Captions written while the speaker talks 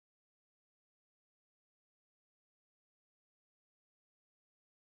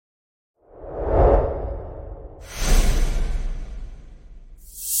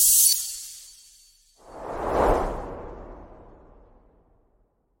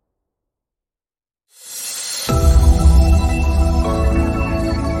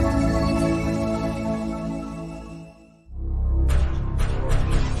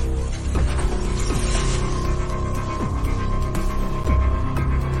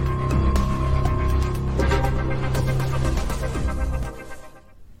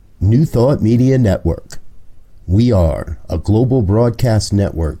New Thought Media Network. We are a global broadcast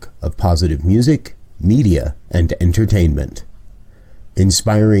network of positive music, media, and entertainment,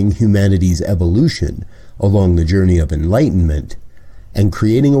 inspiring humanity's evolution along the journey of enlightenment and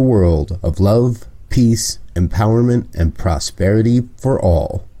creating a world of love, peace, empowerment, and prosperity for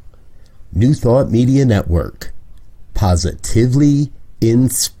all. New Thought Media Network. Positively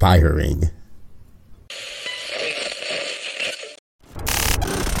inspiring.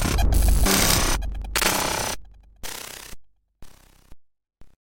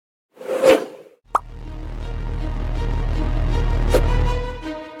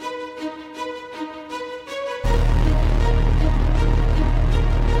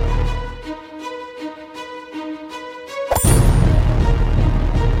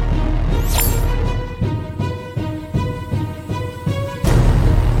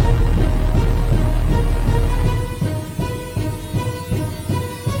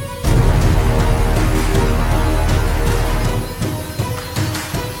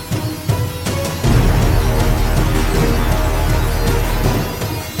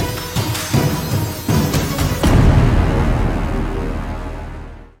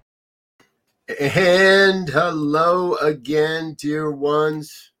 And hello again, dear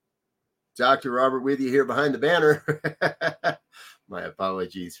ones. Dr. Robert with you here behind the banner. My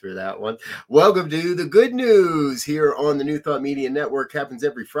apologies for that one. Welcome to the good news here on the New Thought Media Network. Happens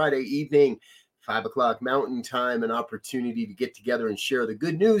every Friday evening, 5 o'clock Mountain Time, an opportunity to get together and share the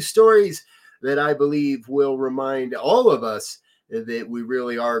good news stories that I believe will remind all of us that we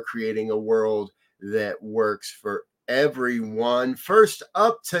really are creating a world that works for everyone. First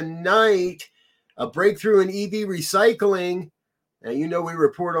up tonight, a breakthrough in EV recycling. Now, you know we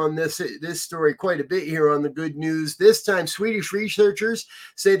report on this story quite a bit here on the good news. This time, Swedish researchers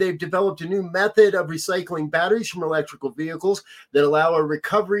say they've developed a new method of recycling batteries from electrical vehicles that allow a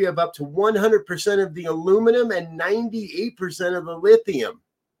recovery of up to 100% of the aluminum and 98% of the lithium.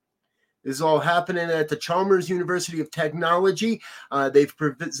 This is all happening at the Chalmers University of Technology. They've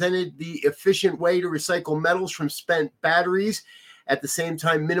presented the efficient way to recycle metals from spent batteries, at the same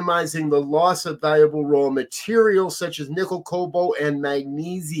time minimizing the loss of valuable raw materials such as nickel, cobalt, and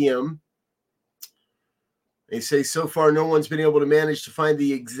magnesium. They say so far no one's been able to manage to find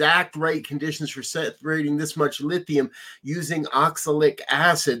the exact right conditions for separating this much lithium using oxalic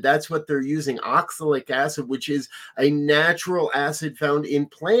acid. That's what they're using, oxalic acid, which is a natural acid found in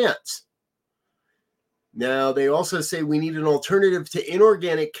plants. Now, they also say we need an alternative to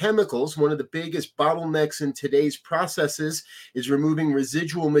inorganic chemicals. One of the biggest bottlenecks in today's processes is removing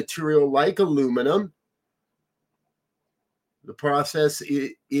residual material like aluminum. The process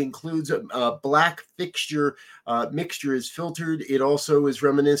includes a black mixture is filtered. It also is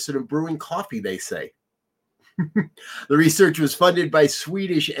reminiscent of brewing coffee, they say. The research was funded by the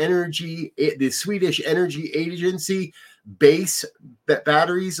Swedish Energy Agency, Base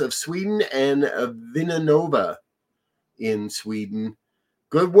Batteries of Sweden, and Vinnova in Sweden.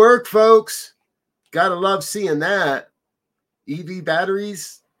 Good work, folks. Gotta love seeing that. EV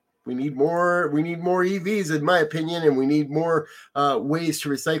batteries. We need more EVs, in my opinion, and we need more ways to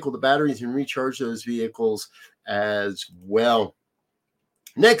recycle the batteries and recharge those vehicles as well.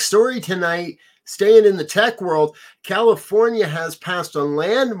 Next story tonight. Staying in the tech world, California has passed a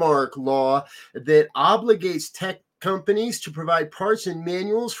landmark law that obligates tech companies to provide parts and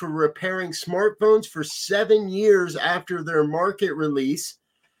manuals for repairing smartphones for 7 years after their market release.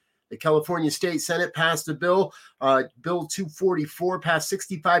 The California State Senate passed a bill, Bill 244, passed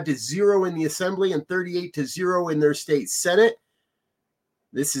 65-0 in the Assembly and 38-0 in their state Senate.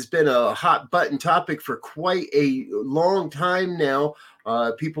 This has been a hot button topic for quite a long time now.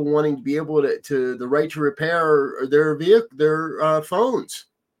 People wanting to be able to the right to repair their phones.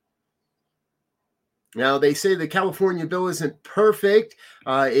 Now, they say the California bill isn't perfect.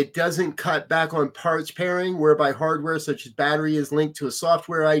 It doesn't cut back on parts pairing, whereby hardware such as battery is linked to a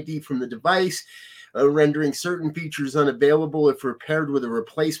software ID from the device, rendering certain features unavailable if repaired with a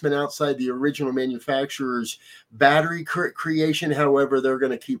replacement outside the original manufacturer's battery creation. However, they're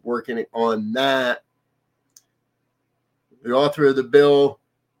going to keep working on that. The author of the bill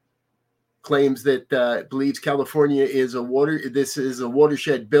claims that believes California is a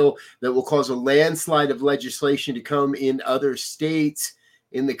watershed bill that will cause a landslide of legislation to come in other states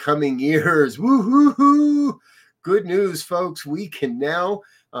in the coming years. Woo-hoo-hoo! Good news, folks. We can now,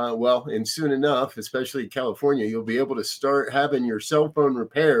 and soon enough, especially California, you'll be able to start having your cell phone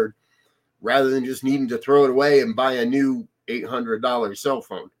repaired rather than just needing to throw it away and buy a new $800 cell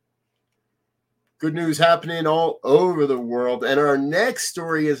phone. Good news happening all over the world. And our next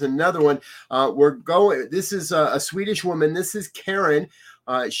story is another one. This is a Swedish woman. This is Karen.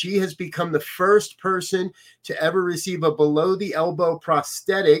 She has become the first person to ever receive a below-the-elbow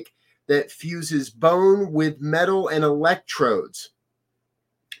prosthetic that fuses bone with metal and electrodes.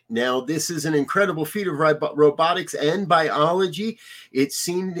 Now, this is an incredible feat of robotics and biology. It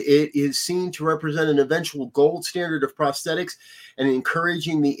is seen to represent an eventual gold standard of prosthetics and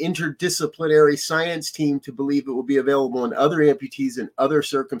encouraging the interdisciplinary science team to believe it will be available in other amputees and other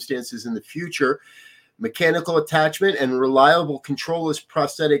circumstances in the future. Mechanical attachment and reliable controlless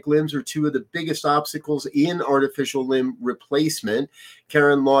prosthetic limbs are two of the biggest obstacles in artificial limb replacement.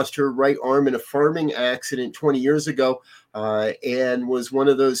 Karen lost her right arm in a farming accident 20 years ago and was one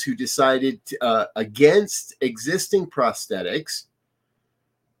of those who decided against existing prosthetics.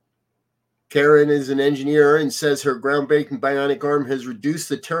 Karen is an engineer and says her groundbreaking bionic arm has reduced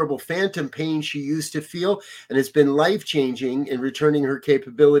the terrible phantom pain she used to feel and has been life-changing in returning her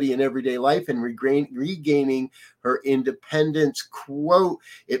capability in everyday life and regaining her independence. Quote,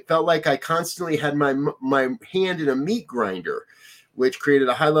 "It felt like I constantly had my hand in a meat grinder, which created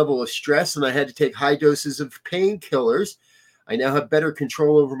a high level of stress, and I had to take high doses of painkillers. I now have better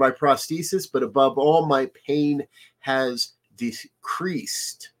control over my prosthesis, but above all, my pain has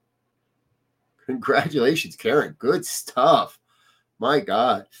decreased." Congratulations, Karen. Good stuff. My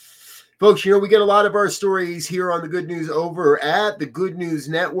God. Folks, we get a lot of our stories here on The Good News over at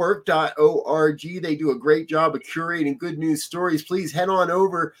thegoodnewsnetwork.org. They do a great job of curating good news stories. Please head on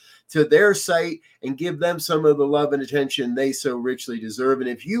over to their site and give them some of the love and attention they so richly deserve. And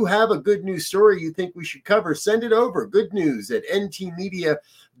if you have a good news story you think we should cover, send it over.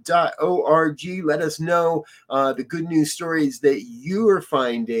 goodnews@ntmedia.org. Let us know the good news stories that you are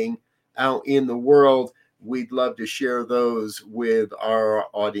finding out in the world. We'd love to share those with our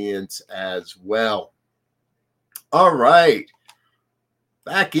audience as well. All right,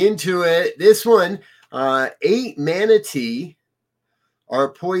 back into it. This one, 8 manatee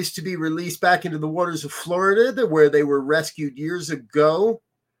are poised to be released back into the waters of Florida, where they were rescued years ago.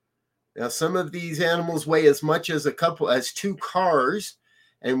 Now, some of these animals weigh as much as 2 cars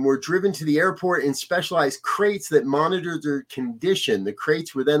and were driven to the airport in specialized crates that monitored their condition. The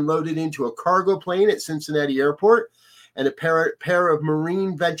crates were then loaded into a cargo plane at Cincinnati Airport, and a pair of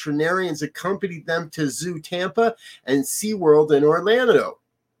marine veterinarians accompanied them to Zoo Tampa and SeaWorld in Orlando.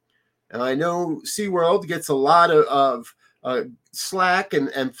 Now, I know SeaWorld gets a lot of slack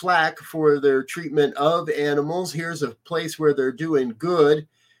and flack for their treatment of animals. Here's a place where they're doing good,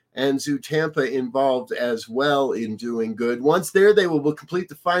 and Zoo Tampa involved as well in doing good. Once there, they will complete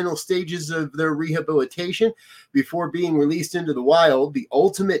the final stages of their rehabilitation before being released into the wild. The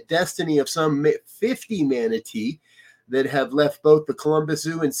ultimate destiny of some 50 manatee that have left both the Columbus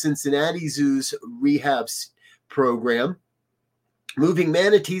Zoo and Cincinnati Zoo's rehab program. Moving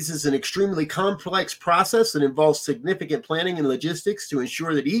manatees is an extremely complex process that involves significant planning and logistics to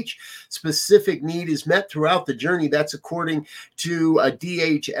ensure that each specific need is met throughout the journey. That's according to a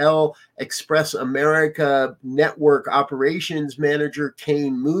DHL Express America Network Operations Manager,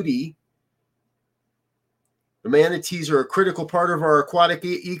 Kane Moody. The manatees are a critical part of our aquatic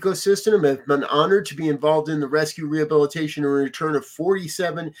ecosystem and have been honored to be involved in the rescue, rehabilitation, and return of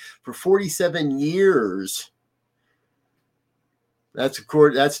 47 years.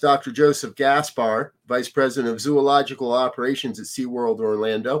 That's Dr. Joseph Gaspar, Vice President of Zoological Operations at SeaWorld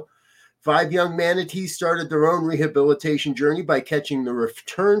Orlando. 5 young manatees started their own rehabilitation journey by catching the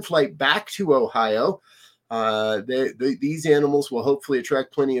return flight back to Ohio. These animals will hopefully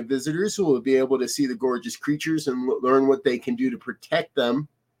attract plenty of visitors who will be able to see the gorgeous creatures and learn what they can do to protect them.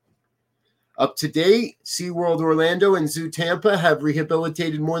 Up to date, SeaWorld Orlando and Zoo Tampa have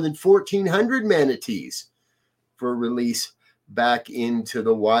rehabilitated more than 1,400 manatees for release back into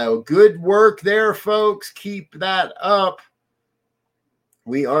the wild. Good work there, folks. Keep that up.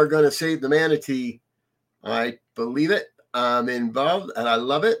 We are going to save the manatee. I believe it. I'm involved, and I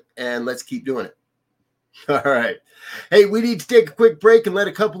love it, and let's keep doing it. All right. Hey, we need to take a quick break and let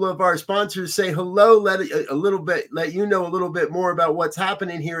a couple of our sponsors say hello, let you know a little bit more about what's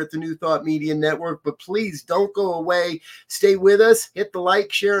happening here at the New Thought Media Network. But please don't go away. Stay with us. Hit the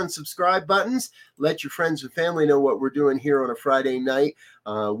like, share, and subscribe buttons. Let your friends and family know what we're doing here on a Friday night.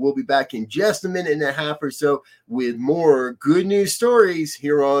 We'll be back in just a minute and a half or so with more good news stories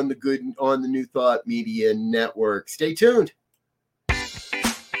here on the New Thought Media Network. Stay tuned.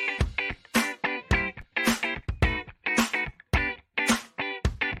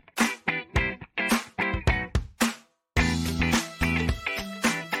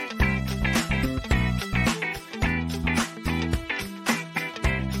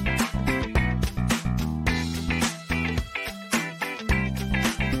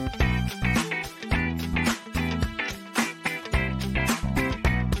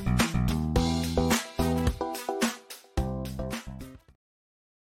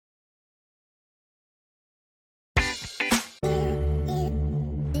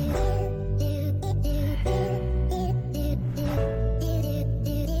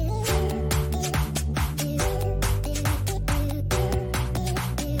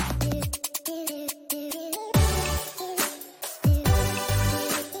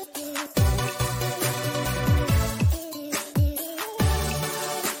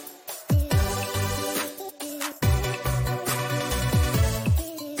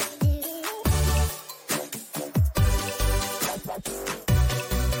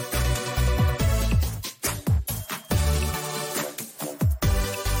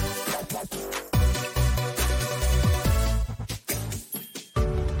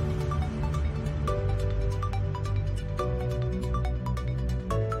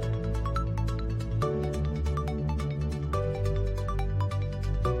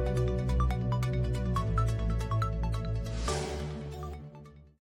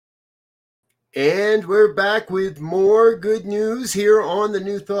 And we're back with more good news here on the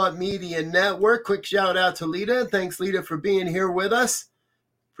New Thought Media Network. Quick shout out to Lita. Thanks, Lita, for being here with us.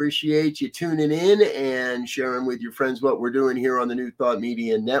 Appreciate you tuning in and sharing with your friends what we're doing here on the New Thought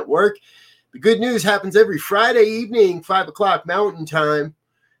Media Network. The good news happens every Friday evening, 5 o'clock Mountain Time.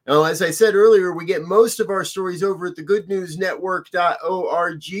 Now, as I said earlier, we get most of our stories over at the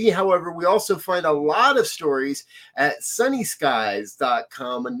goodnewsnetwork.org. However, we also find a lot of stories at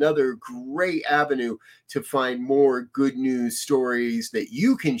sunnyskies.com, another great avenue to find more good news stories that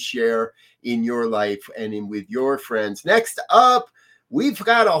you can share in your life and with your friends. Next up, we've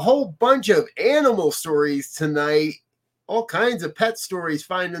got a whole bunch of animal stories tonight. All kinds of pet stories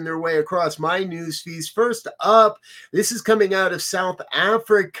finding their way across my news feeds. First up, this is coming out of South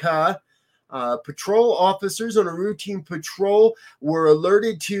Africa. Patrol officers on a routine patrol were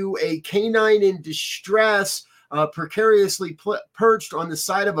alerted to a canine in distress, precariously perched on the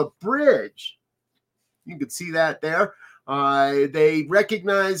side of a bridge. You can see that there. They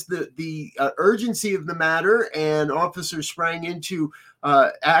recognized the urgency of the matter, and officers sprang into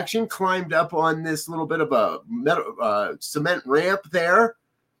action, climbed up on this little bit of a cement ramp there.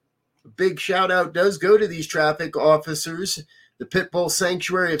 A big shout out does go to these traffic officers. The Pit Bull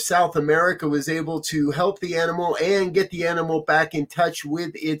Sanctuary of South America was able to help the animal and get the animal back in touch with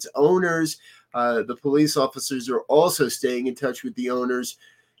its owners. The police officers are also staying in touch with the owners.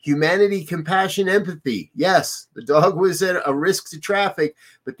 Humanity, compassion, empathy. Yes, the dog was at a risk to traffic,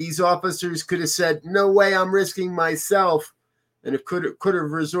 but these officers could have said, no way, I'm risking myself. And it could have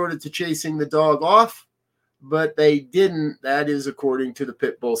resorted to chasing the dog off, but they didn't. That is according to the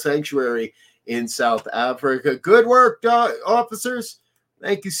Pit Bull Sanctuary in South Africa. Good work, officers.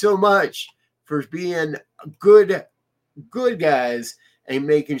 Thank you so much for being good guys and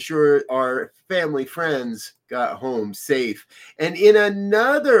making sure our family friends got home safe. And in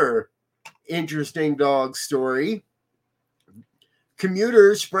another interesting dog story,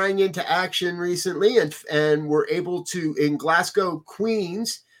 commuters sprang into action recently and were able to, in Glasgow,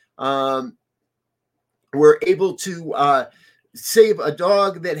 Queens, were able to save a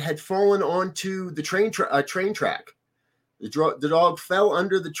dog that had fallen onto the train track. The dog fell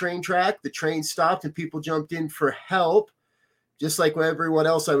under the train track. The train stopped and people jumped in for help. Just like everyone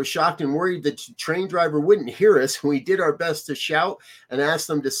else, I was shocked and worried that the train driver wouldn't hear us. We did our best to shout and ask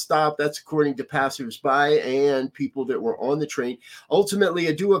them to stop. That's according to passersby and people that were on the train. Ultimately,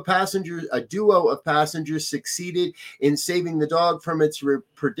 a duo of passengers succeeded in saving the dog from its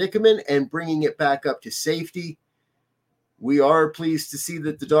predicament and bringing it back up to safety. We are pleased to see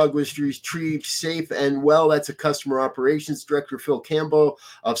that the dog was retrieved safe and well. That's a customer operations director, Phil Campbell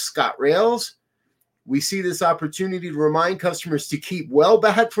of ScotRails. We see this opportunity to remind customers to keep well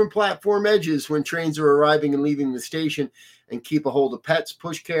back from platform edges when trains are arriving and leaving the station, and keep a hold of pets,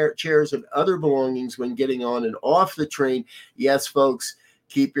 pushchairs, and other belongings when getting on and off the train. Yes, folks,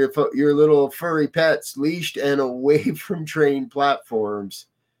 keep your little furry pets leashed and away from train platforms.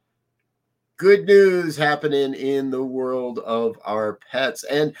 Good news happening in the world of our pets.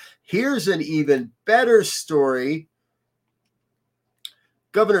 And here's an even better story.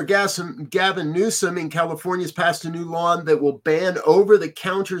 Governor Gavin Newsom in California has passed a new law that will ban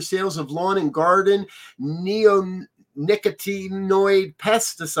over-the-counter sales of lawn and garden neonicotinoid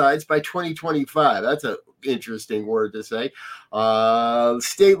pesticides by 2025. That's an interesting word to say.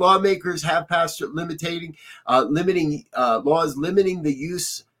 State lawmakers have passed limiting laws limiting the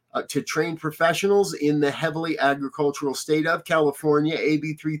use to trained professionals in the heavily agricultural state of California.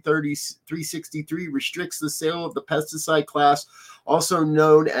 AB 363 restricts the sale of the pesticide class, also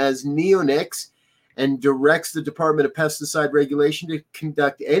known as neonics, and directs the Department of Pesticide Regulation to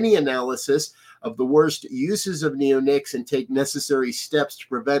conduct any analysis of the worst uses of neonics and take necessary steps to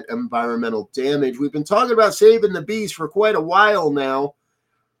prevent environmental damage. We've been talking about saving the bees for quite a while now.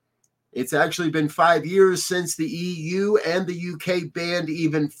 It's actually been 5 years since the EU and the UK banned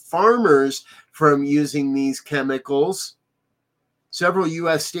even farmers from using these chemicals. Several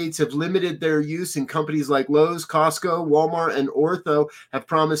U.S. states have limited their use, and companies like Lowe's, Costco, Walmart, and Ortho have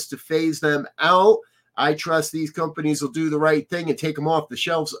promised to phase them out. I trust these companies will do the right thing and take them off the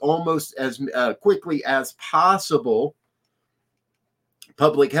shelves almost as quickly as possible.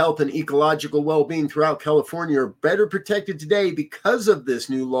 Public health and ecological well-being throughout California are better protected today because of this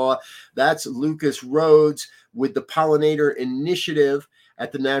new law. That's Lucas Rhodes with the Pollinator Initiative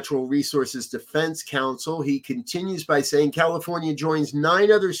at the Natural Resources Defense Council. He continues by saying California joins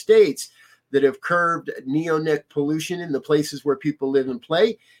 9 other states that have curbed neonic pollution in the places where people live and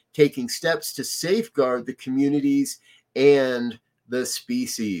play, taking steps to safeguard the communities and the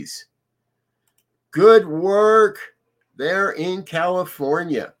species. Good work there in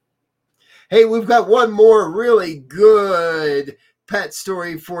California. Hey, we've got one more really good pet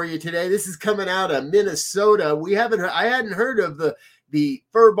story for you today. This is coming out of Minnesota. I hadn't heard of the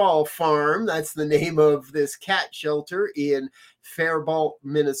Furball Farm. That's the name of this cat shelter in Faribault,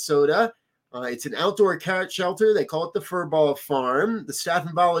 Minnesota. It's an outdoor cat shelter. They call it the Furball Farm. The staff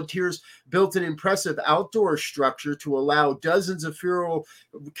and volunteers built an impressive outdoor structure to allow dozens of feral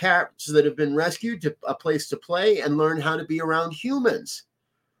cats that have been rescued to a place to play and learn how to be around humans.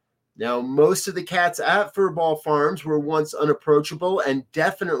 Now, most of the cats at Furball Farms were once unapproachable and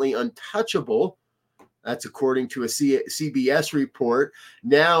definitely untouchable. That's according to a CBS report.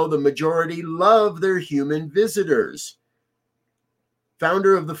 Now, the majority love their human visitors.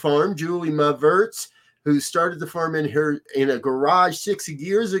 Founder of the farm, Julie Maverts, who started the farm in a garage 6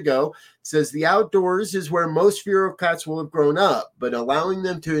 years ago, says the outdoors is where most feral cats will have grown up, but allowing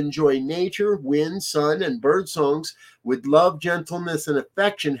them to enjoy nature, wind, sun, and bird songs with love, gentleness, and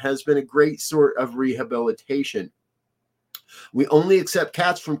affection has been a great sort of rehabilitation. We only accept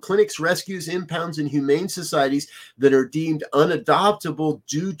cats from clinics, rescues, impounds, and humane societies that are deemed unadoptable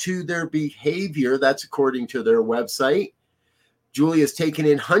due to their behavior. That's according to their website. Julie has taken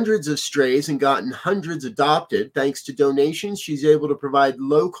in hundreds of strays and gotten hundreds adopted. Thanks to donations, she's able to provide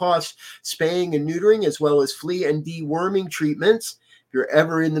low-cost spaying and neutering as well as flea and deworming treatments. If you're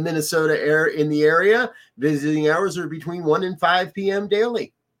ever in the Minnesota area, visiting hours are between 1 and 5 p.m.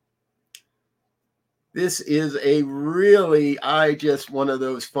 daily. This is a really, one of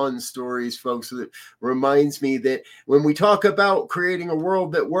those fun stories, folks, that reminds me that when we talk about creating a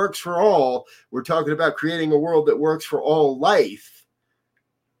world that works for all, we're talking about creating a world that works for all life,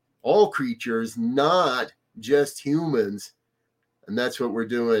 all creatures, not just humans. And that's what we're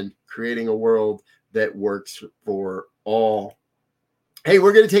doing, creating a world that works for all. Hey,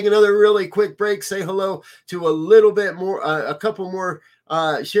 we're going to take another really quick break, say hello to a little bit more,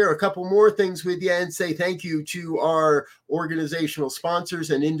 share a couple more things with you, and say thank you to our organizational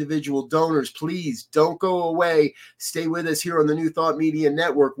sponsors and individual donors. Please don't go away. Stay with us here on the New Thought Media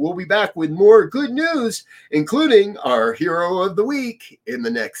Network. We'll be back with more good news, including our hero of the week in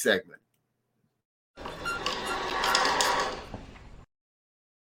the next segment.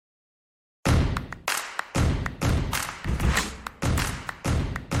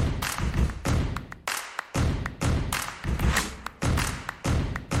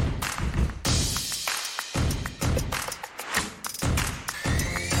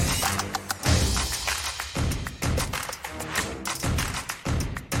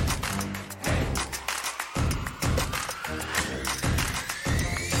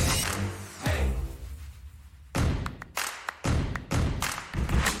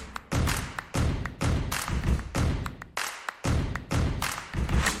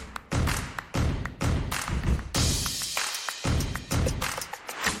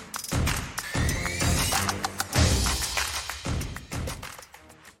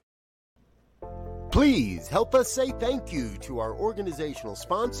 Please help us say thank you to our organizational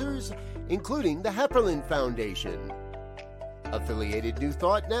sponsors, including the Hepperlin Foundation, Affiliated New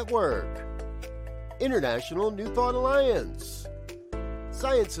Thought Network, International New Thought Alliance,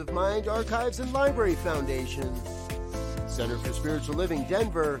 Science of Mind Archives and Library Foundation, Center for Spiritual Living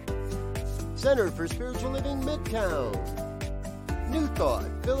Denver, Center for Spiritual Living Midtown, New Thought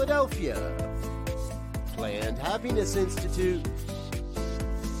Philadelphia, Planned Happiness Institute,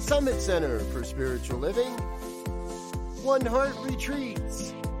 Summit Center for Spiritual Living, One Heart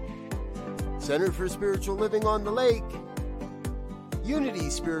Retreats, Center for Spiritual Living on the Lake, Unity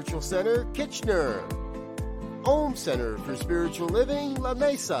Spiritual Center, Kitchener, Om Center for Spiritual Living, La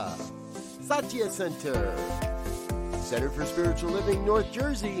Mesa, Satya Center, Center for Spiritual Living, North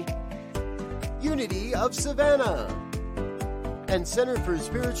Jersey, Unity of Savannah, and Center for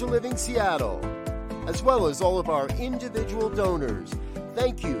Spiritual Living, Seattle, as well as all of our individual donors.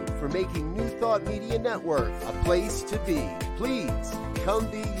 Thank you for making New Thought Media Network a place to be. Please come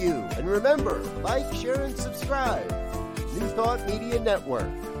be you. And remember, like, share, and subscribe. New Thought Media Network,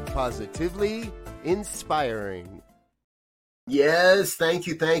 positively inspiring. Yes, thank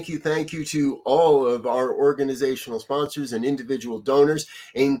you to all of our organizational sponsors and individual donors,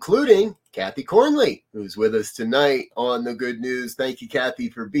 including Kathy Cornley, who's with us tonight on the Good News. Thank you, Kathy,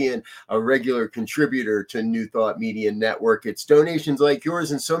 for being a regular contributor to New Thought Media Network. It's donations like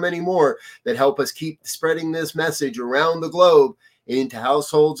yours and so many more that help us keep spreading this message around the globe into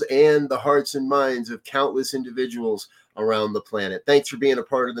households and the hearts and minds of countless individuals around the planet. Thanks for being a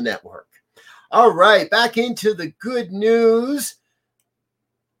part of the network. All right, back into the good news.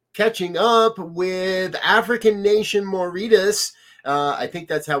 Catching up with African nation Mauritius. I think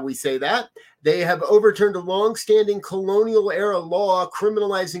that's how we say that. They have overturned a long-standing colonial-era law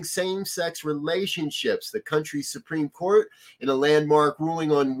criminalizing same-sex relationships. The country's Supreme Court, in a landmark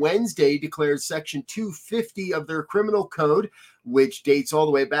ruling on Wednesday, declared Section 250 of their criminal code, which dates all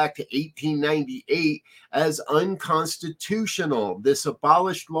the way back to 1898, as unconstitutional. This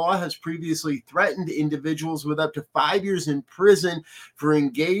abolished law has previously threatened individuals with up to 5 years in prison for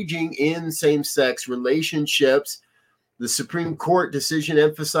engaging in same-sex relationships. The Supreme Court decision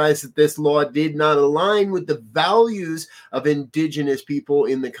emphasized that this law did not align with the values of indigenous people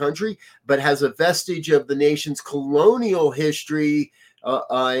in the country, but has a vestige of the nation's colonial history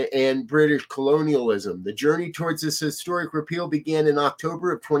and British colonialism. The journey towards this historic repeal began in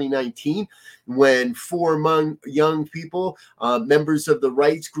October of 2019 when four young people, members of the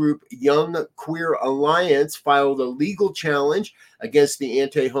rights group Young Queer Alliance, filed a legal challenge against the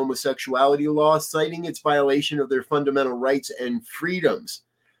anti-homosexuality law, citing its violation of their fundamental rights and freedoms.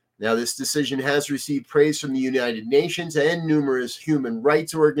 Now, this decision has received praise from the United Nations and numerous human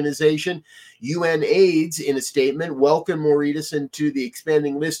rights organizations. UNAIDS, in a statement, welcomed Mauritius into the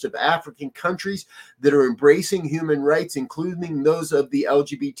expanding list of African countries that are embracing human rights, including those of the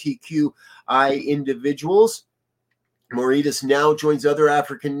LGBTQI individuals. Mauritius now joins other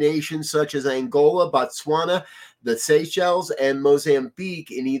African nations such as Angola, Botswana, the Seychelles, and Mozambique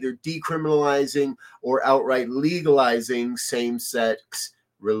in either decriminalizing or outright legalizing same-sex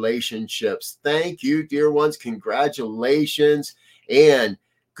relationships. Thank you, dear ones. Congratulations and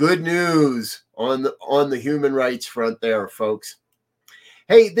good news on the human rights front there, folks.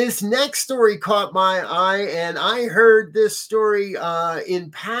 Hey, this next story caught my eye, and I heard this story in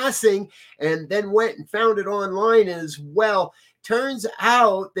passing and then went and found it online as well. Turns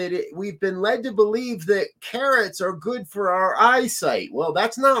out that we've been led to believe that carrots are good for our eyesight. Well,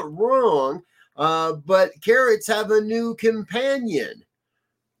 that's not wrong, but carrots have a new companion.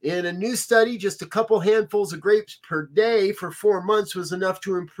 In a new study, just a couple handfuls of grapes per day for 4 months was enough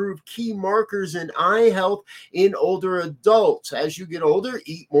to improve key markers in eye health in older adults. As you get older,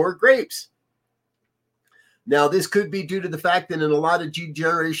 eat more grapes. Now, this could be due to the fact that in a lot of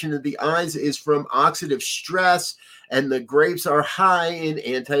degeneration of the eyes is from oxidative stress, and the grapes are high in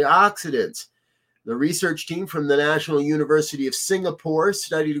antioxidants. The research team from the National University of Singapore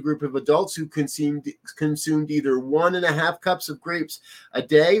studied a group of adults who consumed either 1.5 cups of grapes a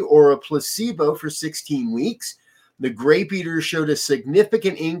day or a placebo for 16 weeks. The grape eaters showed a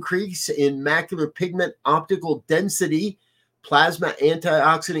significant increase in macular pigment optical density, plasma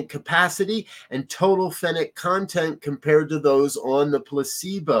antioxidant capacity, and total phenolic content compared to those on the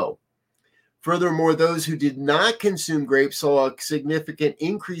placebo. Furthermore, those who did not consume grapes saw a significant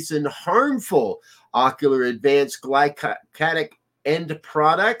increase in harmful ocular advanced glycatic end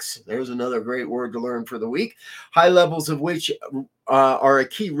products. There's another great word to learn for the week. High levels of which are a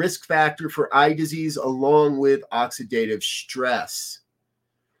key risk factor for eye disease, along with oxidative stress.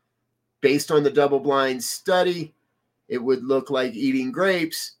 Based on the double-blind study, it would look like eating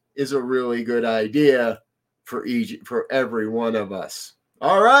grapes is a really good idea for every one of us.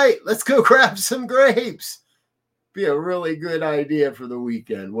 All right, let's go grab some grapes. Be a really good idea for the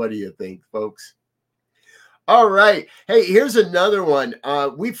weekend. What do you think, folks? All right. Hey, here's another one.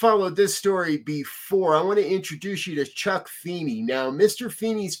 We followed this story before. I want to introduce you to Chuck Feeney. Now, Mr.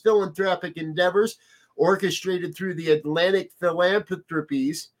 Feeney's philanthropic endeavors, orchestrated through the Atlantic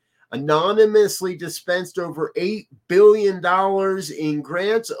Philanthropies, anonymously dispensed over $8 billion in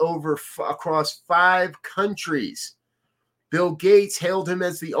grants across 5 countries. Bill Gates hailed him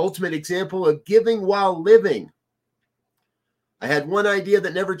as the ultimate example of giving while living. I had one idea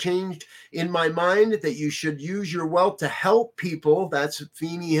that never changed in my mind, that you should use your wealth to help people. That's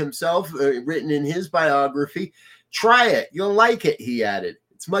Feeney himself, written in his biography. Try it. You'll like it, he added.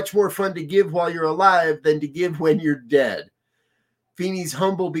 It's much more fun to give while you're alive than to give when you're dead. Feeney's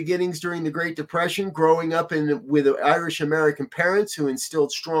humble beginnings during the Great Depression, growing up with Irish-American parents who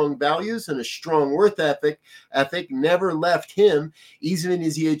instilled strong values and a strong work ethic, never left him, even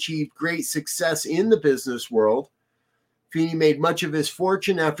as he achieved great success in the business world. Feeney made much of his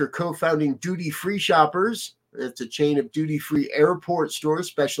fortune after co-founding Duty Free Shoppers. It's a chain of duty-free airport stores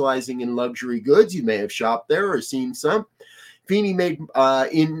specializing in luxury goods. You may have shopped there or seen some. Feeney made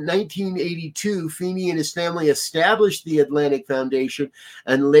in 1982, Feeney and his family established the Atlantic Foundation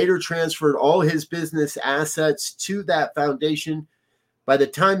and later transferred all his business assets to that foundation. By the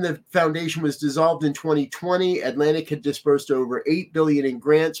time the foundation was dissolved in 2020, Atlantic had disbursed over $8 billion in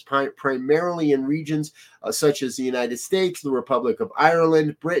grants, primarily in regions such as the United States, the Republic of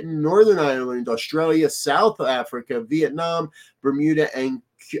Ireland, Britain, Northern Ireland, Australia, South Africa, Vietnam, Bermuda,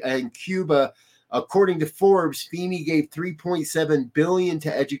 and Cuba. According to Forbes, Feeney gave $3.7 billion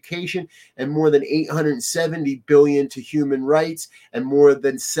to education and more than $870 billion to human rights and more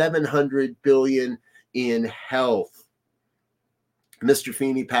than $700 billion in health. Mr.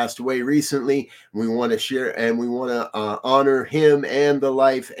 Feeney passed away recently. We want to share and we want to honor him and the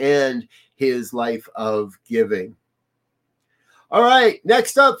life and his life of giving. All right,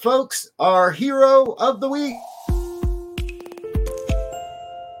 next up, folks, our hero of the week.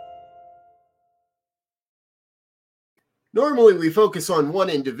 Normally, we focus on one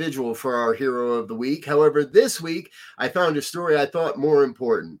individual for our hero of the week. However, this week, I found a story I thought more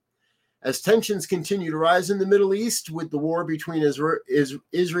important. As tensions continue to rise in the Middle East with the war between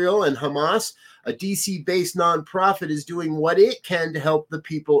Israel and Hamas, a DC-based nonprofit is doing what it can to help the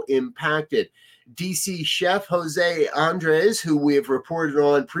people impacted. DC chef Jose Andres, who we have reported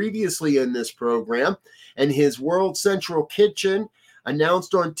on previously in this program, and his World Central Kitchen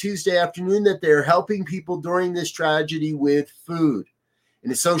announced on Tuesday afternoon that they're helping people during this tragedy with food.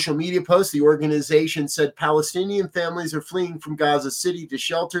 In a social media post, the organization said Palestinian families are fleeing from Gaza City to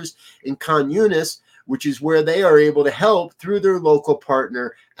shelters in Khan Yunis, which is where they are able to help through their local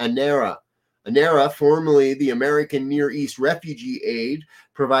partner, ANERA. ANERA, formerly the American Near East Refugee Aid,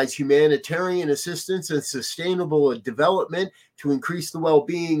 provides humanitarian assistance and sustainable development to increase the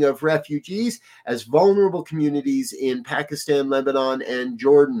well-being of refugees as vulnerable communities in Pakistan, Lebanon, and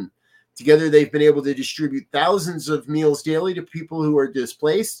Jordan. Together, they've been able to distribute thousands of meals daily to people who are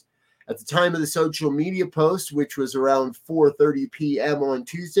displaced. At the time of the social media post, which was around 4:30 p.m. on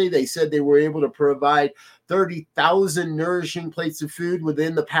Tuesday, they said they were able to provide 30,000 nourishing plates of food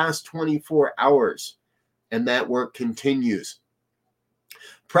within the past 24 hours. And that work continues.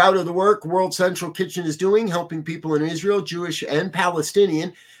 Proud of the work World Central Kitchen is doing, helping people in Israel, Jewish and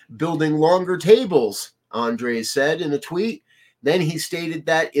Palestinian, building longer tables, Andres said in a tweet. Then he stated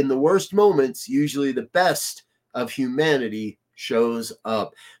that in the worst moments, usually the best of humanity shows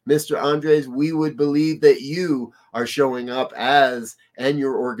up. Mr. Andres, we would believe that you are showing up as, and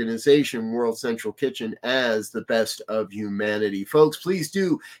your organization, World Central Kitchen, as the best of humanity. Folks, please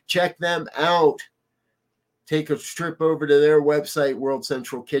do check them out. Take a trip over to their website, World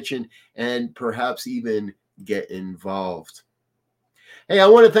Central Kitchen, and perhaps even get involved. Hey, I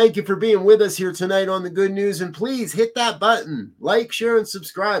want to thank you for being with us here tonight on The Good News, and please hit that button, like, share, and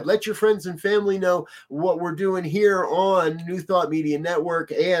subscribe. Let your friends and family know what we're doing here on New Thought Media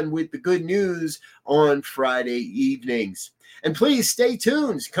Network and with The Good News on Friday evenings. And please stay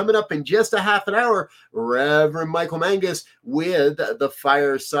tuned. Coming up in just a half an hour, Reverend Michael Mangus with the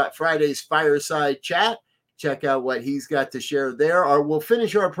Friday's Fireside Chat. Check out what he's got to share there. We'll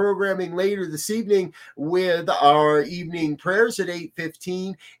finish our programming later this evening with our evening prayers at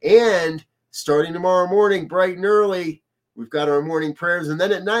 8:15. And starting tomorrow morning, bright and early, we've got our morning prayers. And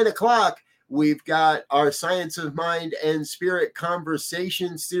then at 9 o'clock, we've got our Science of Mind and Spirit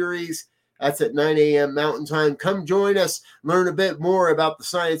Conversation series. That's at 9 a.m. Mountain Time. Come join us, learn a bit more about the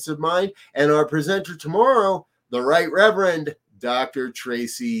science of mind. And our presenter tomorrow, the Right Reverend Dr.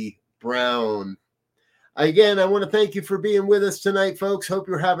 Tracy Brown. Again, I want to thank you for being with us tonight, folks. Hope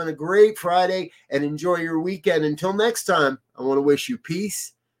you're having a great Friday and enjoy your weekend. Until next time, I want to wish you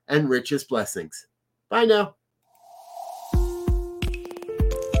peace and richest blessings. Bye now.